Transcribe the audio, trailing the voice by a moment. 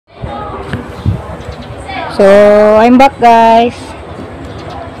I'm back guys.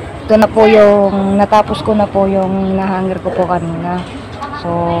 Ito na po yung natapos ko na po yung hinahanger ko po kanina. So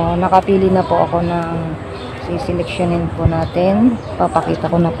nakapili na po ako ng siseleksyonin po natin. Papakita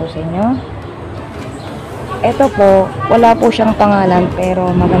ko na po sa inyo. Ito po, wala po siyang pangalan pero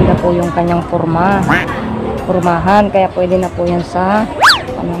maganda po yung kanyang pormahan, kaya pwede na po yan sa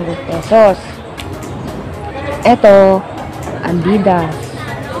 100 pesos. Ito, Adidas.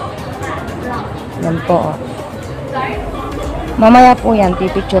 Yan po. Mamaya po yan,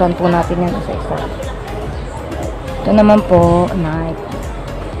 pipicturan po natin yan isa-isa. Ito naman po, Nike.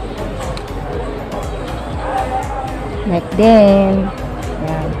 Nike din.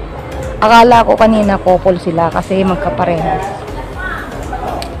 Yan. Akala ko kanina couple sila kasi magkaparehas.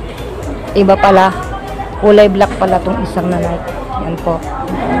 Iba pala. Kulay black pala tong isang na Nike. Yan po.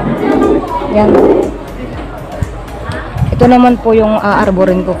 Yan. Ito naman po yung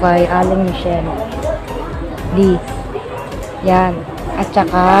aarborin ko kay AlingMichelle's. Yan. At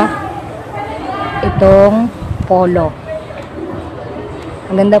saka itong polo.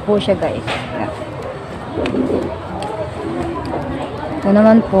 Ang ganda po siya guys. Yan. Ito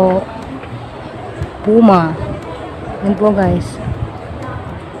naman po Puma. Yan po guys.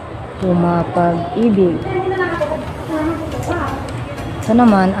 Puma Pag-ibig. Ito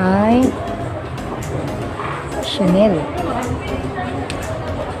naman ay Chanel.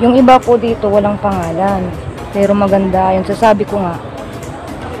 Yung iba po dito walang pangalan. Pero maganda. Yung sasabi ko nga.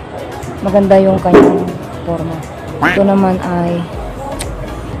 Maganda yung kanyang forma. Ito naman ay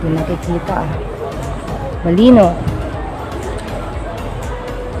hindi nakikita Balino.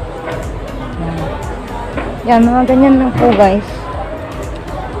 Yan, mga ganyan lang po guys.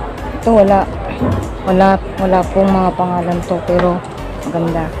 Ito wala pong mga pangalan to pero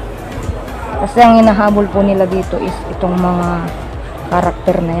maganda. Kasi ang hinahabol po nila dito is itong mga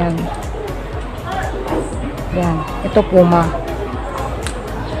karakter na yan. Yan, ito Puma.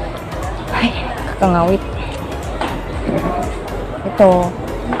 Ay, kakangawit. Ito,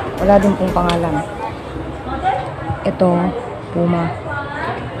 wala din pong pangalan. Ito, Puma.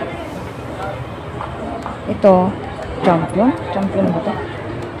 Ito, Champion. Champion ba ito?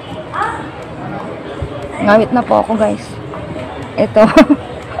 Ngawit na po ako guys. Ito,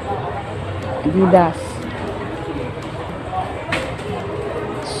 Adidas.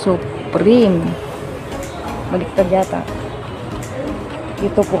 Supreme. Baliktad yata.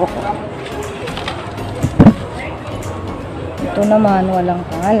 Ito po ako. Ito naman, walang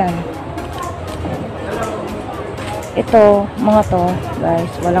pangalan. Ito, mga to,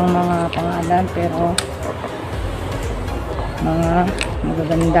 guys, walang mga pangalan, pero mga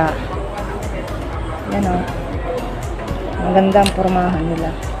magaganda. Yan o. Maganda ang pormahan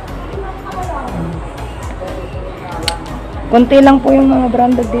nila. Konti lang po yung mga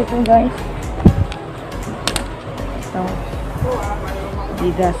branded dito, guys. Ito.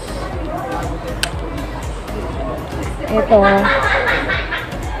 Adidas. Ito.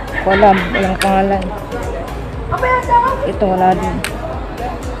 Walang pangalan. Ito, wala din.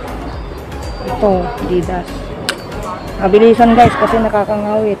 Ito, Adidas. Mabilisan guys kasi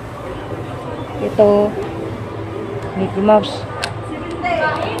nakakangawit. Ito, Mickey Mouse.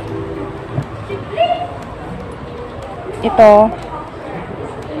 Ito,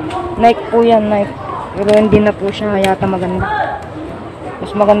 Nike po yan, Nike. Pero hindi na po siya yata maganda. Mas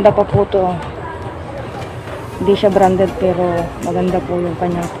maganda pa po ito. Hindi siya branded pero maganda po yung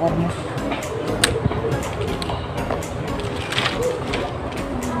kanyang forma.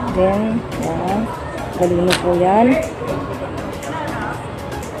 Then, yan. Balino po yan.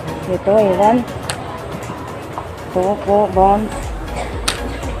 Ito, iwan. Ito po, bonds.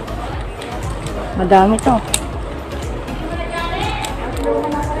 Madami to.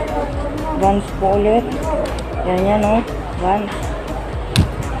 Bonds po ulit. Yan yan, oh. Bonds.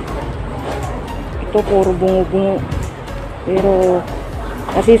 Ito, puro bungo-bungo. Pero,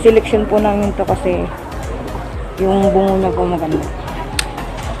 nasiseleksyon po namin to kasi yung bungo niya po maganda.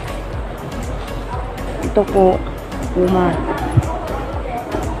 Ito po, Puma.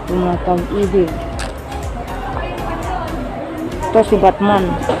 Puma Pag-ibig. Ito si Batman.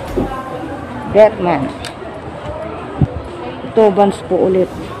 Ito, Vans po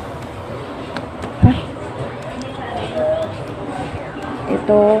ulit. Ay.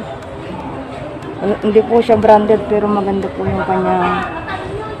 Ito, hindi po siya branded pero maganda po yung kanyang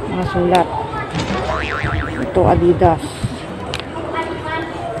mga sulat. Ito, Adidas.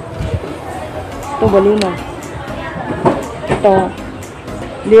 Ito, Balino. Ito,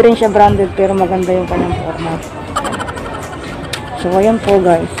 hindi rin siya branded pero maganda yung kanyang format. So, ayan po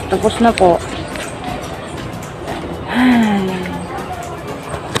guys. Tapos na po.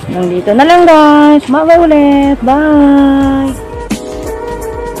 Nandito na lang guys. Bye-bye ulit. Bye!